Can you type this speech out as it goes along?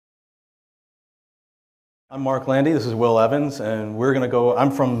I'm Mark Landy, this is Will Evans, and I'm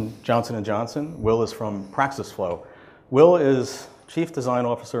from Johnson & Johnson. Will is from PraxisFlow. Will is Chief Design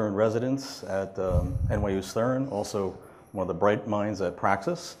Officer in Residence at NYU Stern, also one of the bright minds at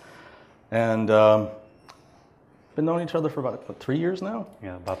Praxis. And been knowing each other for about, what, 3 years now?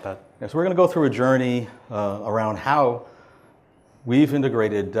 Yeah, about that. Yeah, so we're going to go through a journey around how we've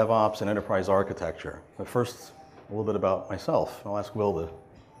integrated DevOps and enterprise architecture. But first, a little bit about myself. I'll ask Will to.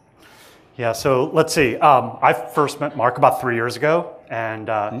 Yeah, so let's see. I first met Mark about 3 years ago, and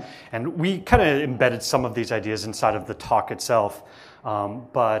we kind of embedded some of these ideas inside of the talk itself.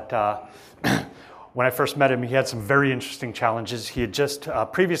 When I first met him, he had some very interesting challenges. He had just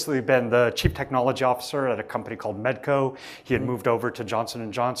previously been the Chief Technology Officer at a company called Medco. He had moved over to Johnson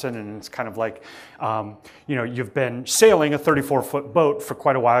 & Johnson, and it's kind of like, you've been sailing a 34-foot boat for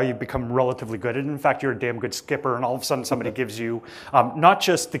quite a while. You've become relatively good at it. In fact, you're a damn good skipper, and all of a sudden somebody gives you not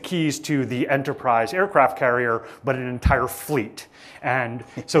just the keys to the enterprise aircraft carrier, but an entire fleet. And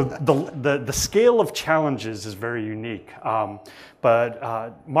so the scale of challenges is very unique.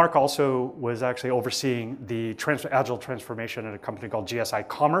 But Mark also was actually overseeing the agile transformation at a company called GSI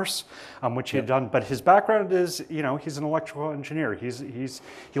Commerce, which he had done. But his background is, he's an electrical engineer. He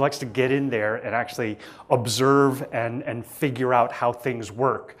likes to get in there and actually observe and figure out how things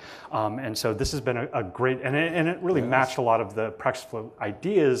work. And so this has been a great, and it really matched a lot of the PraxisFlow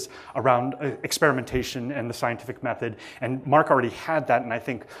ideas around experimentation and the scientific method. And Mark already had that, and I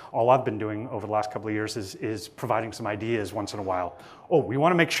think all I've been doing over the last couple of years is providing some ideas once in a while. Oh, we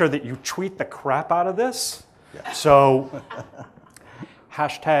want to make sure that you tweet the crap out of this. Yeah. So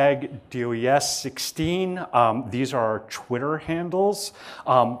hashtag DOES16. These are our Twitter handles.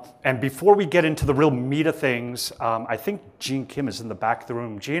 And before we get into the real meat of things, I think Gene Kim is in the back of the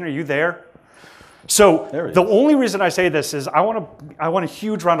room. Gene, are you there? So the only reason I say this is I want a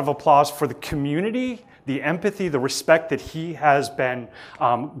huge round of applause for the community, the empathy, the respect that he has been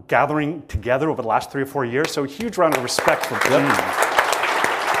gathering together over the last 3 or 4 years. So a huge round of respect for Gene.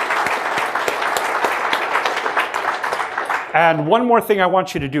 And one more thing I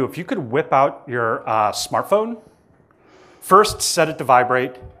want you to do, if you could whip out your smartphone. First, set it to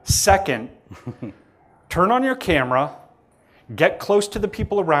vibrate. Second, turn on your camera, get close to the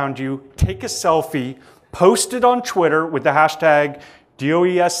people around you, take a selfie, post it on Twitter with the hashtag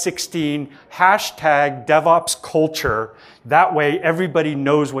DOES16, hashtag DevOps culture. That way everybody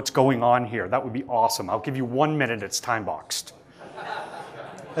knows what's going on here. That would be awesome. I'll give you 1 minute, it's time boxed.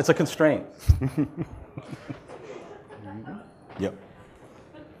 It's a constraint. Yep.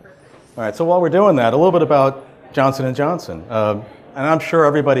 All right, so while we're doing that, a little bit about Johnson & Johnson. And I'm sure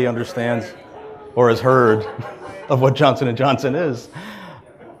everybody understands or has heard of what Johnson & Johnson is.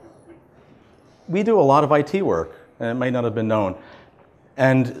 We do a lot of IT work, and it may not have been known.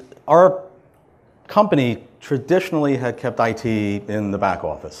 And our company traditionally had kept IT in the back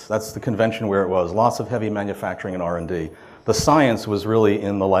office. That's the convention where it was. Lots of heavy manufacturing and R&D. The science was really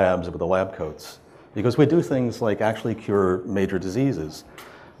in the labs with the lab coats, because we do things like actually cure major diseases,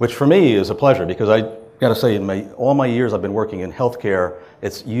 which for me is a pleasure, because I got to say, in all my years I've been working in healthcare,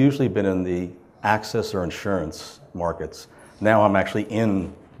 it's usually been in the access or insurance markets. Now I'm actually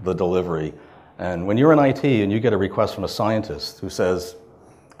in the delivery. And when you're in IT and you get a request from a scientist who says,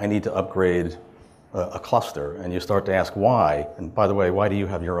 I need to upgrade a cluster, and you start to ask why, and by the way, why do you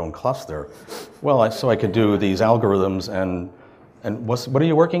have your own cluster? Well, so I could do these algorithms, and what are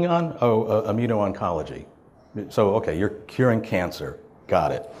you working on? Oh, immuno-oncology. So, okay, you're curing cancer.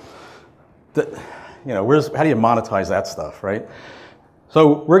 Got it. How do you monetize that stuff, right?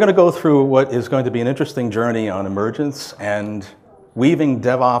 So we're going to go through what is going to be an interesting journey on emergence and weaving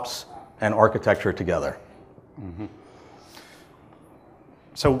DevOps and architecture together. Mm-hmm.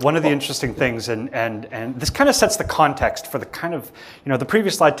 So one of the interesting things, and this kind of sets the context for the kind of, the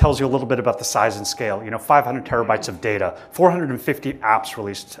previous slide tells you a little bit about the size and scale, 500 terabytes of data, 450 apps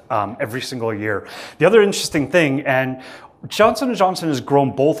released every single year. The other interesting thing, and Johnson & Johnson has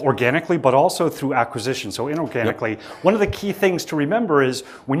grown both organically but also through acquisition, so inorganically. Yep. One of the key things to remember is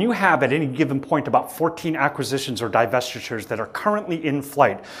when you have at any given point about 14 acquisitions or divestitures that are currently in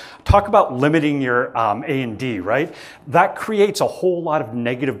flight, talk about limiting your A&D, right? That creates a whole lot of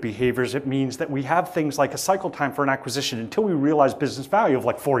negative behaviors. It means that we have things like a cycle time for an acquisition until we realize business value of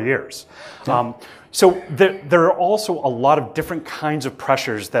like 4 years. Yeah. So there are also a lot of different kinds of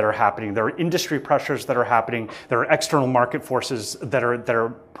pressures that are happening. There are industry pressures that are happening. There are external market forces that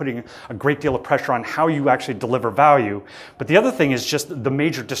are putting a great deal of pressure on how you actually deliver value. But the other thing is just the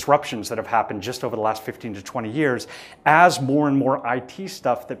major disruptions that have happened just over the last 15 to 20 years as more and more IT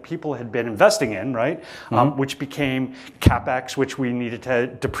stuff that people had been investing in, right? Which became CapEx, which we needed to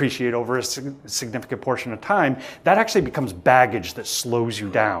depreciate over a significant portion of time. That actually becomes baggage that slows you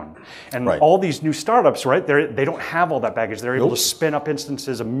down. And all these new startups, right, they don't have all that baggage. They're able to spin up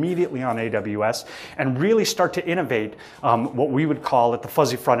instances immediately on AWS and really start to innovate what we would call at the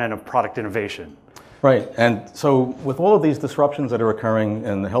fuzzy front end of product innovation. Right, and so with all of these disruptions that are occurring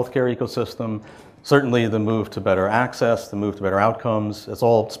in the healthcare ecosystem, certainly the move to better access, the move to better outcomes, it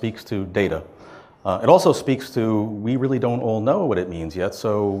all speaks to data. It also speaks to we really don't all know what it means yet,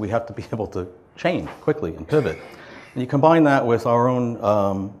 so we have to be able to change quickly and pivot. And you combine that with our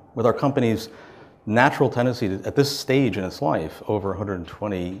own, with our company's natural tendency to, at this stage in its life, over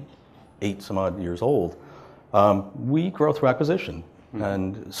 128 some odd years old, we grow through acquisition.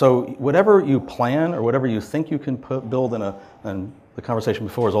 And so whatever you plan or whatever you think you can build in and the conversation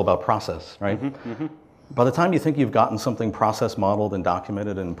before is all about process, right? By the time you think you've gotten something process modeled and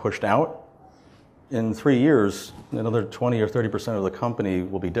documented and pushed out, in 3 years, another 20 or 30% of the company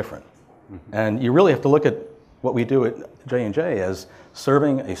will be different. And you really have to look at what we do at J&J as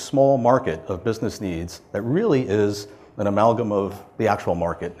serving a small market of business needs that really is an amalgam of the actual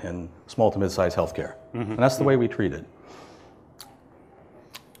market in small to mid-sized healthcare. And that's the way we treat it.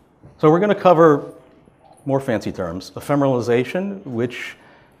 So we're going to cover more fancy terms, ephemeralization, which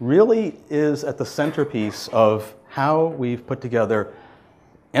really is at the centerpiece of how we've put together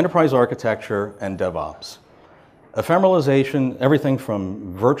enterprise architecture and DevOps. Ephemeralization, everything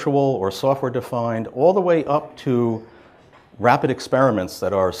from virtual or software defined, all the way up to rapid experiments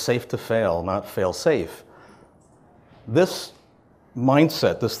that are safe to fail, not fail safe. This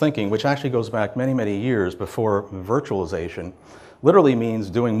mindset, this thinking, which actually goes back many, many years before virtualization, literally means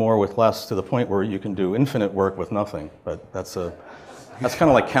doing more with less to the point where you can do infinite work with nothing. But that's kind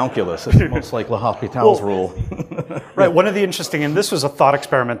of like calculus. It's almost like L'Hopital's rule. Right. One of the interesting, and this was a thought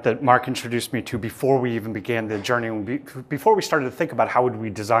experiment that Mark introduced me to before we even began the journey, before we started to think about how would we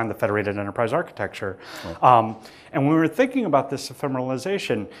design the federated enterprise architecture. And when we were thinking about this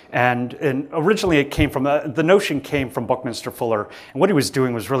ephemeralization, and originally it came from, the notion came from Buckminster Fuller, and what he was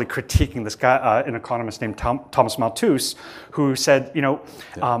doing was really critiquing this guy, an economist named Thomas Malthus, who said, you know,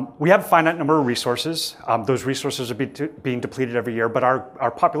 we have a finite number of resources. Those resources are being depleted every year, but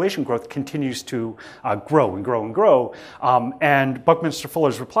our population growth continues to grow and grow and grow. And Buckminster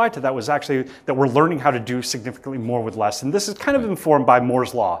Fuller's reply to that was actually that we're learning how to do significantly more with less. And this is kind of informed by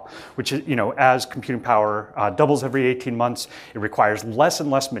Moore's law, which is, you know, as computing power doubles every 18 months, it requires less and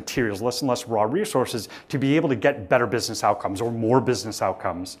less materials, less and less raw resources to be able to get better business outcomes or more business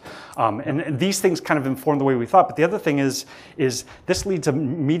outcomes. And these things kind of inform the way we thought. But the other thing is this leads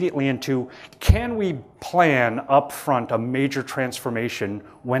immediately into, can we plan upfront a major transformation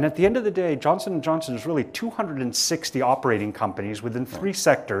when at the end of the day, Johnson & Johnson is really 260 operating companies within 3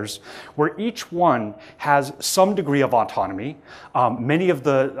 sectors where each one has some degree of autonomy. Many of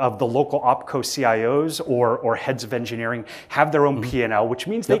the local OpCo CIOs or heads of engineering have their own P&L, which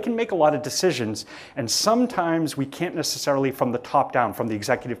means they can make a lot of decisions. And sometimes we can't necessarily from the top down, from the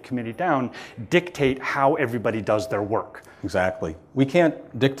executive committee down, dictate how everybody does their work. Exactly. We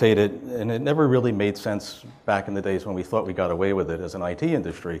can't dictate it, and it never really made sense back in the days when we thought we got away with it as an IT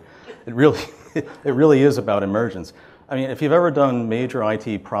industry. It really is about emergence. I mean, if you've ever done major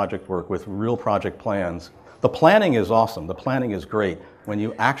IT project work with real project plans, the planning is awesome. The planning is great. When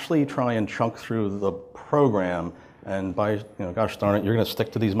you actually try and chunk through the program and by, you know, gosh darn it, you're going to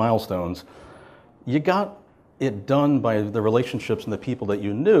stick to these milestones, you got it done by the relationships and the people that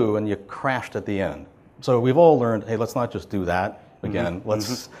you knew, and you crashed at the end. So we've all learned, hey, let's not just do that again.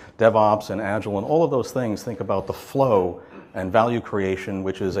 Let's DevOps and Agile and all of those things think about the flow and value creation,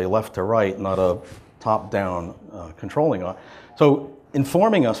 which is a left to right, not a top-down controlling. So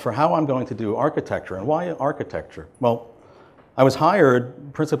informing us for how I'm going to do architecture. And why architecture? Well, I was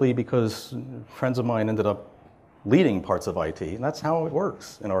hired principally because friends of mine ended up leading parts of IT, and that's how it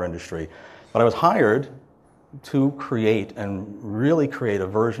works in our industry. But I was hired to create and really create a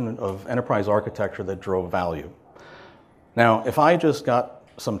version of enterprise architecture that drove value. Now, if I just got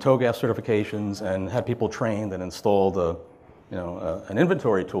some TOGAF certifications and had people trained and installed an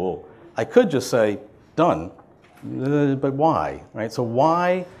inventory tool, I could just say, done. But why, right? So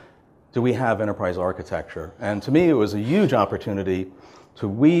why do we have enterprise architecture? And to me, it was a huge opportunity to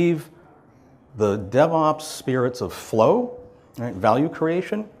weave the DevOps spirits of flow, right, value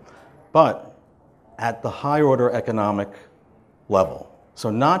creation, but at the high order economic level.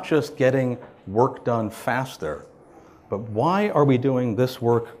 So not just getting work done faster, but why are we doing this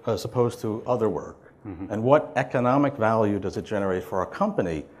work as opposed to other work? And what economic value does it generate for our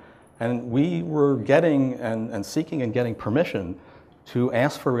company? And we were getting and seeking and getting permission to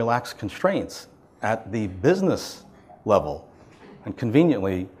ask for relaxed constraints at the business level. And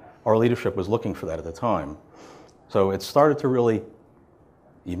conveniently, our leadership was looking for that at the time. So it started to really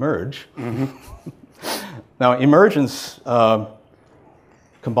emerge. Now, emergence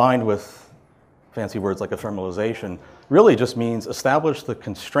combined with fancy words like ephemeralization really just means establish the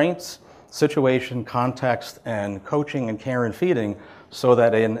constraints, situation, context, and coaching and care and feeding so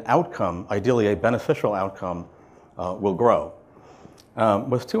that an outcome, ideally a beneficial outcome, will grow.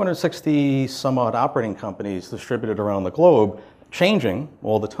 With 260 some odd operating companies distributed around the globe, changing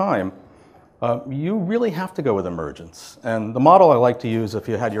all the time, you really have to go with emergence. And the model I like to use if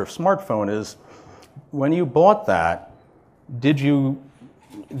you had your smartphone is, when you bought that, did you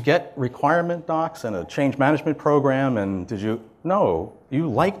get requirement docs and a change management program, and did you? No, you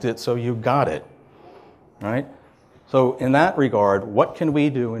liked it, so you got it, right? So in that regard, what can we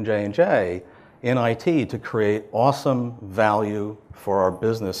do in J&J in IT to create awesome value for our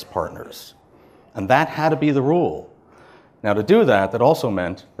business partners? And that had to be the rule. Now, to do that, that also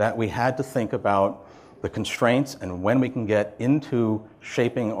meant that we had to think about the constraints and when we can get into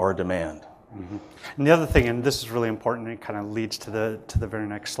shaping our demand. And the other thing, and this is really important, and it kind of leads to the very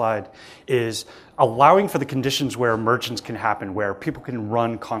next slide, is allowing for the conditions where emergence can happen, where people can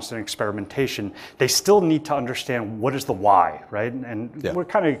run constant experimentation. They still need to understand what is the why, right? And we're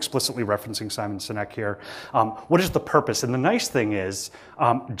kind of explicitly referencing Simon Sinek here. What is the purpose? And the nice thing is,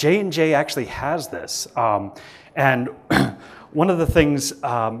 J&J actually has this. And one of the things,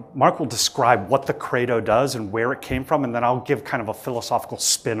 Mark will describe what the Credo does and where it came from, and then I'll give kind of a philosophical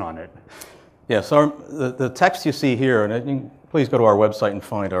spin on it. Yeah, so the text you see here, and you can please go to our website and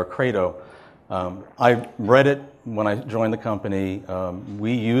find our Credo. I read it when I joined the company.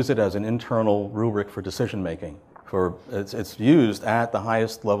 We use it as an internal rubric for decision making. It's used at the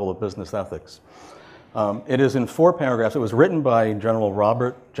highest level of business ethics. It is in 4 paragraphs. It was written by General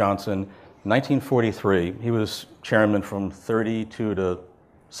Robert Johnson, 1943. He was chairman from 32 to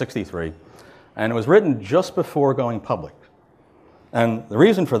 63. And it was written just before going public. And the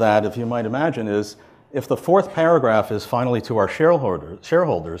reason for that, if you might imagine, is if the 4th paragraph is finally to our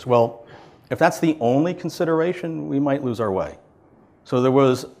shareholders, well, if that's the only consideration, we might lose our way. So there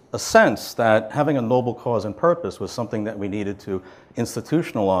was a sense that having a noble cause and purpose was something that we needed to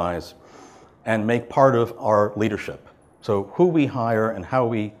institutionalize and make part of our leadership. So who we hire and how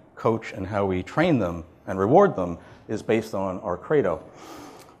we coach and how we train them and reward them is based on our Credo.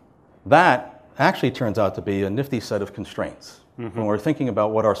 That actually turns out to be a nifty set of constraints when we're thinking about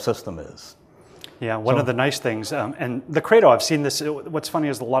what our system is. Yeah, one of the nice things, and the Credo, I've seen this, what's funny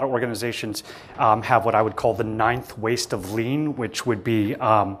is a lot of organizations have what I would call the 9th waste of lean, which would be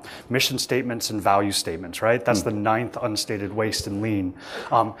mission statements and value statements, right? That's the 9th unstated waste in lean.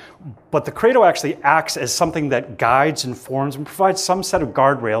 But the Credo actually acts as something that guides, informs, and provides some set of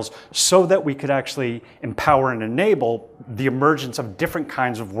guardrails so that we could actually empower and enable the emergence of different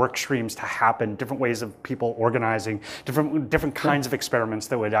kinds of work streams to happen, different ways of people organizing, different kinds of experiments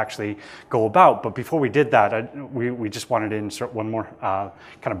that would actually go about. But before we did that, we just wanted to insert one more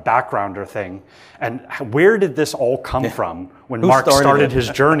kind of backgrounder thing. And where did this all come from when Mark started his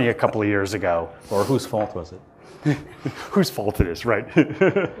journey a couple of years ago? Or whose fault was it? Whose fault it is, right?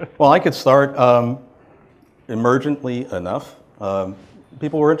 Well, I could start emergently enough.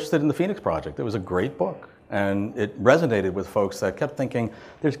 People were interested in the Phoenix Project. It was a great book. And it resonated with folks that kept thinking,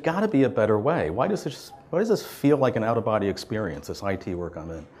 there's got to be a better way. Why does this feel like an out-of-body experience, this IT work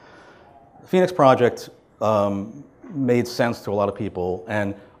I'm in? The Phoenix Project made sense to a lot of people,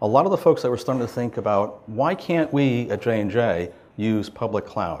 and a lot of the folks that were starting to think about, why can't we at J&J use public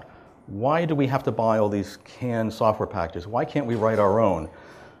cloud? Why do we have to buy all these canned software packages? Why can't we write our own?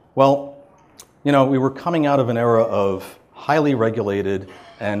 Well, you know, we were coming out of an era of highly regulated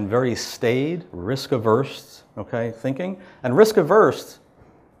and very staid, risk-averse, thinking. And risk-averse,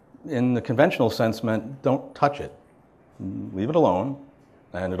 in the conventional sense, meant don't touch it. Leave it alone,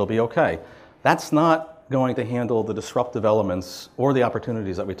 and it'll be okay. That's not going to handle the disruptive elements or the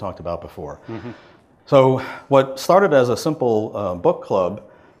opportunities that we talked about before. So what started as a simple book club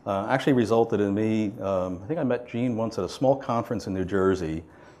actually resulted in me, I think I met Gene once at a small conference in New Jersey,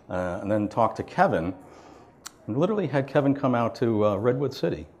 and then talked to Kevin, and literally had Kevin come out to Redwood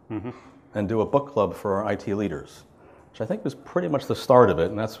City and do a book club for our IT leaders, which I think was pretty much the start of it,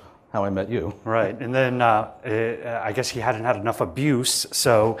 and that's how I met you. Right, and then I guess he hadn't had enough abuse,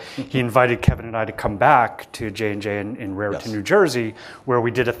 so he invited Kevin and I to come back to J&J in Raritan, New Jersey, where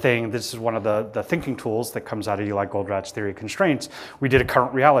we did a thing. This is one of the thinking tools that comes out of Eli Goldrat's theory of constraints. We did a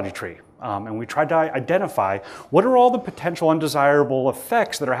current reality tree. And we tried to identify what are all the potential undesirable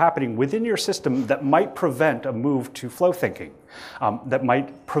effects that are happening within your system that might prevent a move to flow thinking, that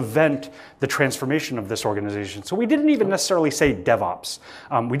might prevent the transformation of this organization. So we didn't even necessarily say DevOps.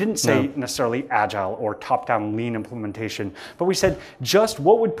 We didn't say necessarily agile or top-down lean implementation, but we said just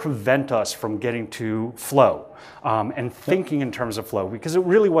what would prevent us from getting to flow. And thinking in terms of flow, because it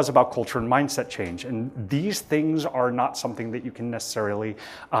really was about culture and mindset change. And these things are not something that you can necessarily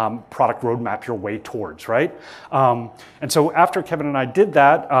product roadmap your way towards, right? And so after Kevin and I did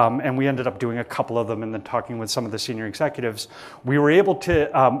that, and we ended up doing a couple of them and then talking with some of the senior executives, we were able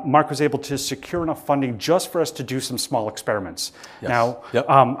to, Mark was able to secure enough funding just for us to do some small experiments. Yes. Now,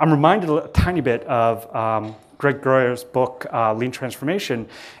 I'm reminded a tiny bit of Greg Groyer's book, Lean Transformation,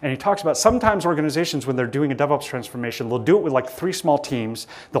 and he talks about sometimes organizations, when they're doing a DevOps transformation, they'll do it with like 3 small teams,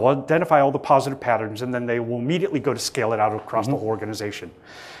 they'll identify all the positive patterns, and then they will immediately go to scale it out across the whole organization.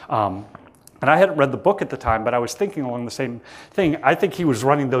 And I hadn't read the book at the time, but I was thinking along the same thing. I think he was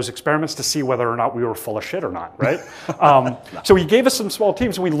running those experiments to see whether or not we were full of shit or not, right? So he gave us some small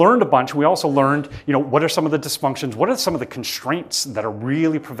teams, and we learned a bunch. And we also learned, what are some of the dysfunctions? What are some of the constraints that are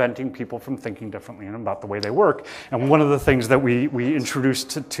really preventing people from thinking differently and about the way they work? And one of the things that we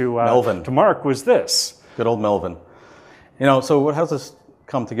introduced to Mark was this. Good old Melvin. So how does this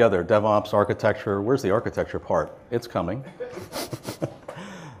come together? DevOps, architecture. Where's the architecture part? It's coming.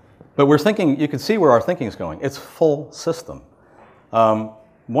 But we're thinking, you can see where our thinking is going. It's full system.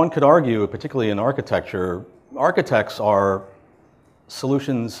 One could argue, particularly in architecture, architects are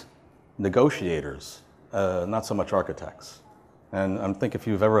solutions negotiators, not so much architects. And I think if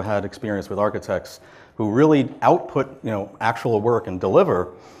you've ever had experience with architects who really output, actual work and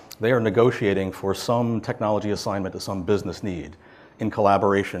deliver, they are negotiating for some technology assignment to some business need in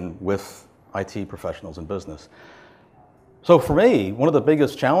collaboration with IT professionals in business. So for me, one of the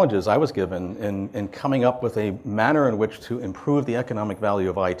biggest challenges I was given in coming up with a manner in which to improve the economic value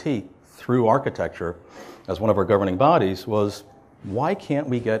of IT through architecture as one of our governing bodies was, why can't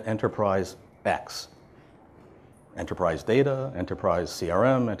we get enterprise X? Enterprise data, enterprise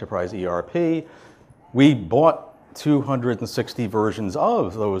CRM, enterprise ERP. We bought 260 versions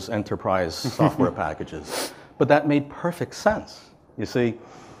of those enterprise software packages, but that made perfect sense. You see,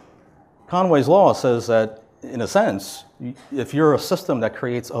 Conway's law says that, in a sense, if you're a system that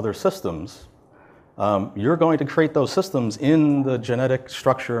creates other systems, you're going to create those systems in the genetic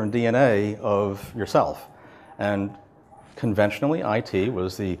structure and DNA of yourself. And conventionally, IT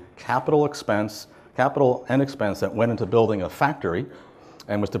was the capital and expense that went into building a factory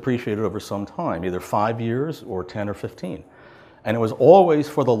and was depreciated over some time, either 5 years or 10 or 15. And it was always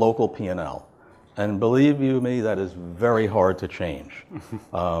for the local P&L. And believe you me, that is very hard to change.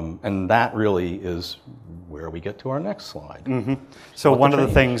 And that really is where we get to our next slide. So one of the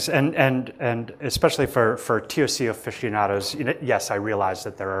things, and especially for TOC aficionados, yes, I realize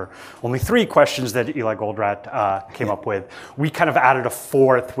that there are only 3 questions that Eli Goldratt came up with. We kind of added a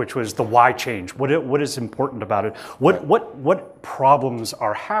 4th, which was the why change. What is important about it? What problems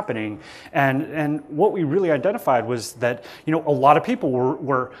are happening? And what we really identified was that a lot of people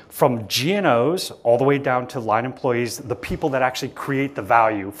were from GNOs all the way down to line employees, the people that actually create the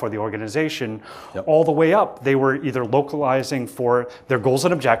value for the organization, all the way up. They were either localizing for their goals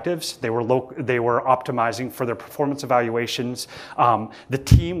and objectives, they were optimizing for their performance evaluations, the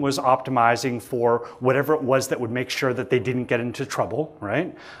team was optimizing for whatever it was that would make sure that they didn't get into trouble,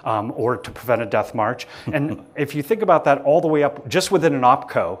 right? Or to prevent a death march. And if you think about that all the way up just within an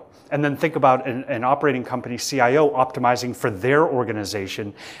opco, and then think about an operating company CIO optimizing for their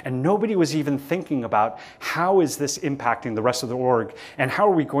organization, and nobody was even thinking about how is this impacting the rest of the org, and how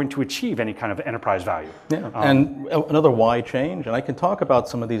are we going to achieve any kind of enterprise value? And another why change, and I can talk about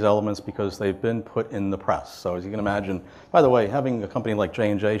some of these elements because they've been put in the press. So as you can imagine, by the way, having a company like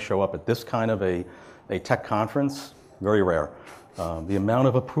J&J show up at this kind of a tech conference, very rare. The amount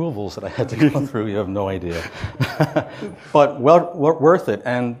of approvals that I had to go through, you have no idea. But worth it,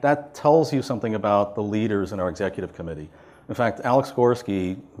 and that tells you something about the leaders in our executive committee. In fact, Alex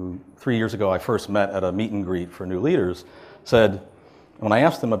Gorski, who 3 years ago I first met at a meet and greet for new leaders, said, when I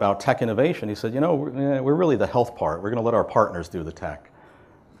asked him about tech innovation, he said, we're really the health part. We're going to let our partners do the tech.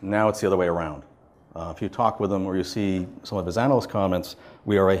 Now it's the other way around. If you talk with him or you see some of his analyst comments,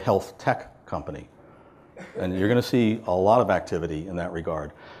 we are a health tech company. And you're going to see a lot of activity in that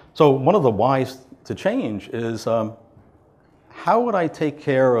regard. So one of the whys to change is how would I take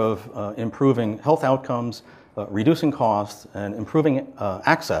care of improving health outcomes, reducing costs, and improving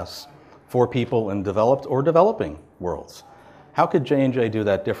access for people in developed or developing worlds? How could J&J do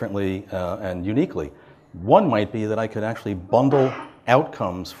that differently and uniquely? One might be that I could actually bundle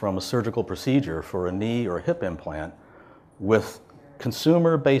outcomes from a surgical procedure for a knee or hip implant with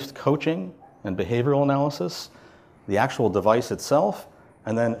consumer-based coaching and behavioral analysis, the actual device itself,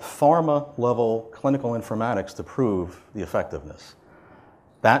 and then pharma-level clinical informatics to prove the effectiveness.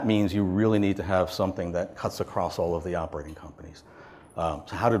 That means you really need to have something that cuts across all of the operating companies. So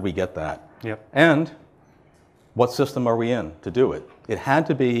how did we get that? Yep. And what system are we in to do it? It had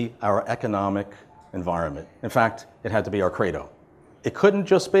to be our economic environment. In fact, it had to be our credo. It couldn't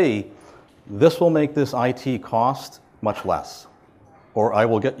just be, this will make this IT cost much less, or I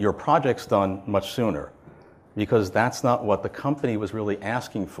will get your projects done much sooner, because that's not what the company was really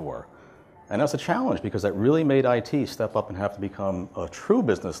asking for. And that's a challenge, because that really made IT step up and have to become a true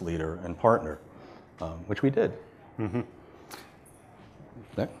business leader and partner, which we did. Mm-hmm.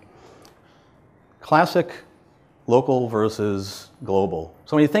 Okay. Classic local versus global.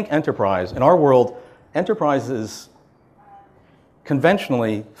 So when you think enterprise, in our world, enterprise is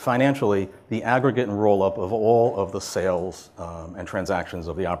conventionally, financially, the aggregate and roll-up of all of the sales and transactions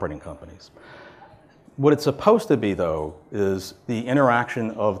of the operating companies. What it's supposed to be, though, is the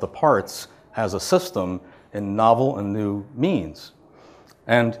interaction of the parts as a system in novel and new means.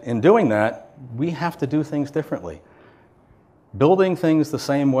 And in doing that, we have to do things differently. Building things the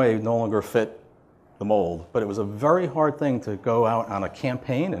same way no longer fit the mold, but it was a very hard thing to go out on a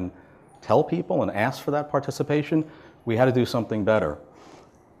campaign and tell people and ask for that participation. We had to do something better.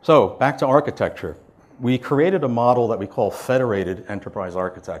 So back to architecture. We created a model that we call federated enterprise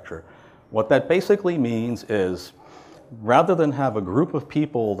architecture. What that basically means is, rather than have a group of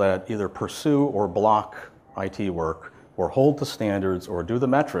people that either pursue or block IT work, or hold to standards, or do the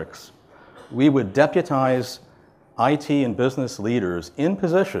metrics, we would deputize IT and business leaders in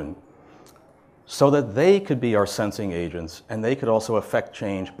position so that they could be our sensing agents, and they could also affect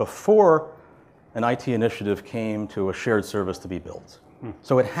change before an IT initiative came to a shared service to be built.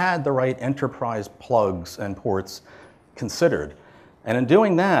 So it had the right enterprise plugs and ports considered. And in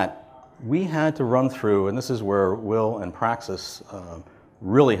doing that, we had to run through, and this is where Will and Praxis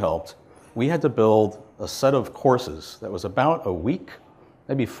really helped, we had to build a set of courses that was about a week,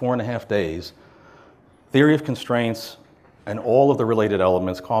 maybe 4.5 days, theory of constraints, and all of the related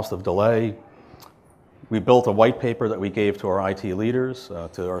elements, cost of delay. We built a white paper that we gave to our IT leaders,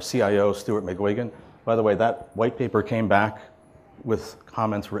 to our CIO, Stuart McGuigan. By the way, that white paper came back with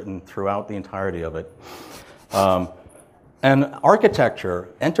comments written throughout the entirety of it. And architecture,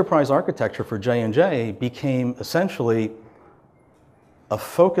 enterprise architecture for J&J became essentially a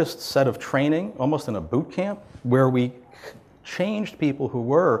focused set of training, almost in a boot camp, where we changed people who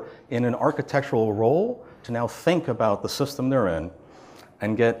were in an architectural role to now think about the system they're in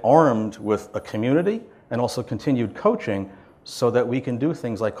and get armed with a community and also continued coaching so that we can do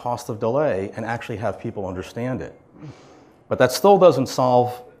things like cost of delay and actually have people understand it. But that still doesn't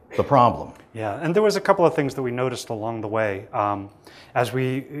solve the problem. Yeah, and there was a couple of things that we noticed along the way as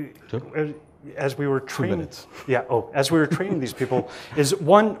we were training. As we were training these people, is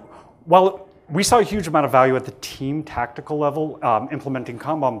one, while we saw a huge amount of value at the team tactical level, implementing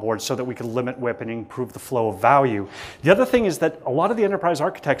Kanban boards so that we could limit WIP and improve the flow of value. The other thing is that a lot of the enterprise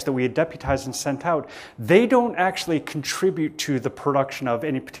architects that we had deputized and sent out, they don't actually contribute to the production of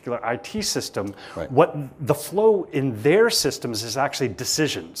any particular IT system. Right. What the flow in their systems is actually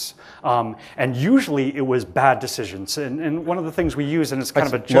decisions. And usually it was bad decisions. And one of the things we use, and it's kind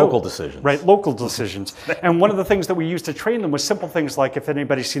of a joke. Local decisions. Right, local decisions. And one of the things that we used to train them was simple things like, if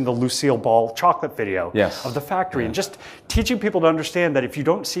anybody's seen the Lucille Ball chocolate video of the factory, and just teaching people to understand that if you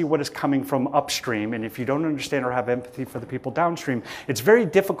don't see what is coming from upstream, and if you don't understand or have empathy for the people downstream, it's very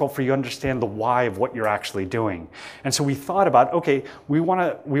difficult for you to understand the why of what you're actually doing. And so we thought about, okay, we want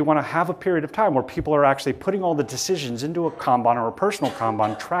to have a period of time where people are actually putting all the decisions into a Kanban or a personal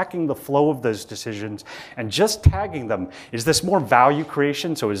Kanban, tracking the flow of those decisions, and just tagging them. Is this more value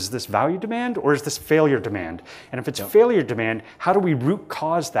creation? So is this value demand, or is this failure demand? And if it's failure demand, how do we root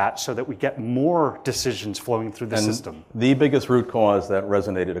cause that so that we get more decisions flowing through the system? The biggest root cause that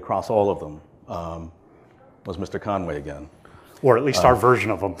resonated across all of them was Mr. Conway again. Or at least our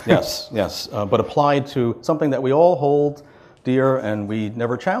version of them. Yes, but applied to something that we all hold dear and we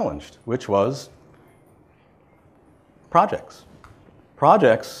never challenged, which was projects.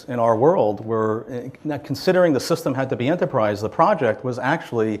 Projects in our world were, considering the system had to be enterprise, the project was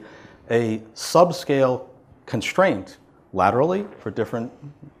actually a subscale constraint laterally for different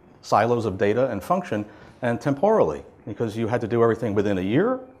silos of data and function, and temporally. because you had to do everything within a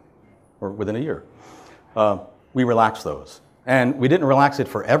year or within a year. We relaxed those. And we didn't relax it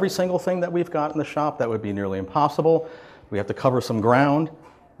for every single thing that we've got in the shop. That would be nearly impossible. We have to cover some ground.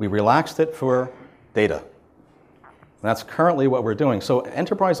 We relaxed it for data. And that's currently what we're doing. So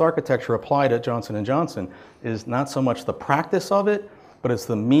enterprise architecture applied at Johnson & Johnson is not so much the practice of it, but it's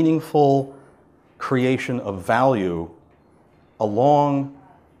the meaningful creation of value along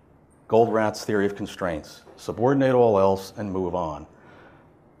Goldrat's theory of constraints. Subordinate all else and move on.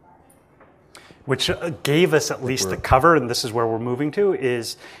 Which gave us at least the cover, and this is where we're moving to,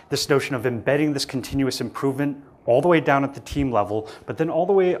 is this notion of embedding this continuous improvement all the way down at the team level, but then all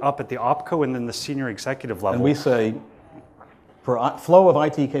the way up at the OpCo and then the senior executive level. And we say, for flow of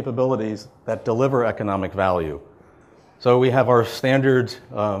IT capabilities that deliver economic value. So we have our standard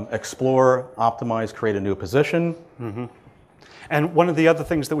explore, optimize, create a new position. Mm-hmm. And one of the other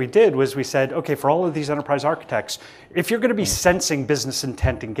things that we did was we said, okay, for all of these enterprise architects, if you're going to be sensing business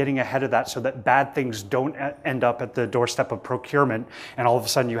intent and getting ahead of that so that bad things don't end up at the doorstep of procurement and all of a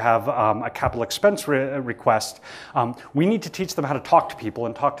sudden you have a capital expense request, we need to teach them how to talk to people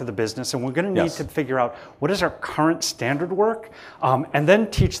and talk to the business, and we're going to need to figure out what is our current standard work, and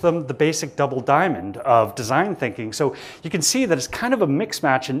then teach them the basic double diamond of design thinking. So you can see that it's kind of a mix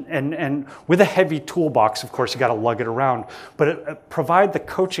match, and with a heavy toolbox, of course, you got to lug it around, but provide the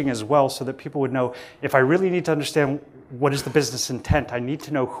coaching as well so that people would know, if I really need to understand what is the business intent, I need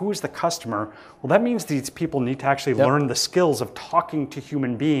to know who is the customer. Well, that means these people need to actually learn the skills of talking to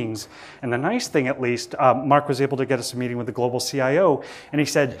human beings. And the nice thing, at least, Mark was able to get us a meeting with the global CIO, and he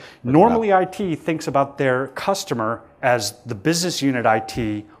said, normally IT thinks about their customer as the business unit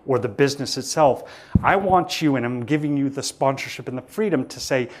IT or the business itself. I want you, and I'm giving you the sponsorship and the freedom to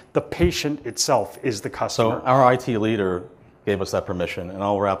say the patient itself is the customer. So our IT leader gave us that permission, and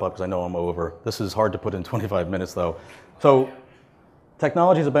I'll wrap up because I know I'm over. This is hard to put in 25 minutes though. So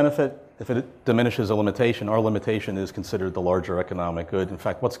technology is a benefit if it diminishes a limitation. Our limitation is considered the larger economic good. In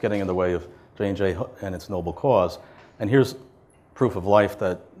fact, what's getting in the way of J&J and its noble cause? And here's proof of life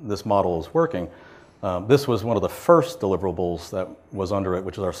that this model is working. This was one of the first deliverables that was under it,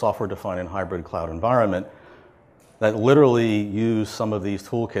 which is our software-defined and hybrid cloud environment, that literally used some of these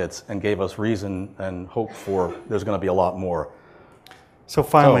toolkits and gave us reason and hope for there's going to be a lot more. So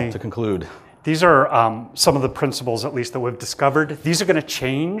finally, to conclude, these are some of the principles, at least, that we've discovered. These are going to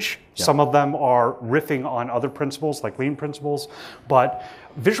change. Some of them are riffing on other principles, like lean principles. But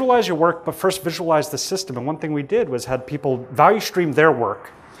visualize your work, but first visualize the system. And one thing we did was had people value stream their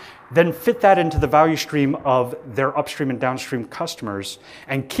work, then fit that into the value stream of their upstream and downstream customers,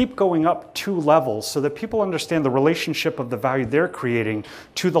 and keep going up 2 levels so that people understand the relationship of the value they're creating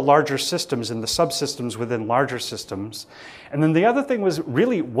to the larger systems and the subsystems within larger systems. And then the other thing was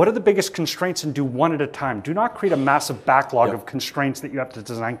really, what are the biggest constraints, and do one at a time. Do not create a massive backlog of constraints that you have to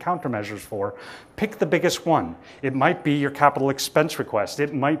design countermeasures for. Pick the biggest one. It might be your capital expense request.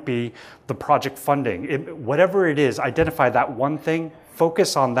 It might be the project funding. Whatever it is, identify that one thing,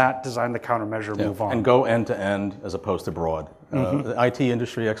 focus on that, design the countermeasure, move on. And go end to end as opposed to broad. The IT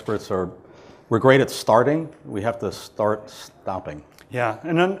industry experts we're great at starting. We have to start stopping. Yeah,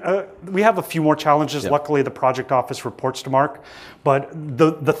 and then we have a few more challenges. Luckily, the project office reports to Mark. But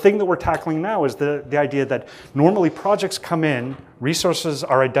the thing that we're tackling now is the idea that normally projects come in, resources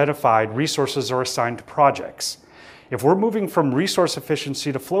are identified, resources are assigned to projects. If we're moving from resource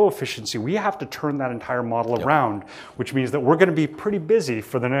efficiency to flow efficiency, we have to turn that entire model around, which means that we're going to be pretty busy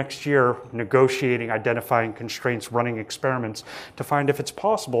for the next year negotiating, identifying constraints, running experiments to find if it's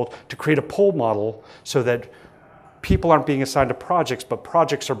possible to create a pull model so that people aren't being assigned to projects, but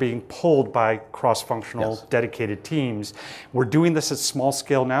projects are being pulled by cross-functional, dedicated teams. We're doing this at small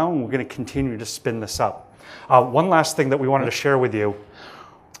scale now, and we're going to continue to spin this up. One last thing that we wanted to share with you.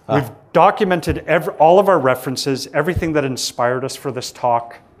 We've documented all of our references, everything that inspired us for this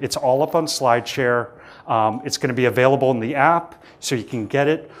talk. It's all up on SlideShare. It's going to be available in the app, so you can get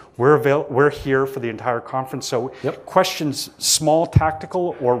it. We're here for the entire conference, so questions, small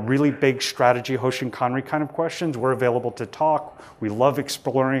tactical or really big strategy, Hoshin Kanri kind of questions, we're available to talk. We love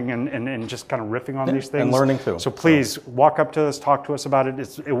exploring and just kind of riffing on these things. And learning too. So please walk up to us, talk to us about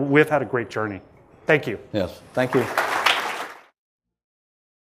it. We've had a great journey. Thank you. Yes, thank you.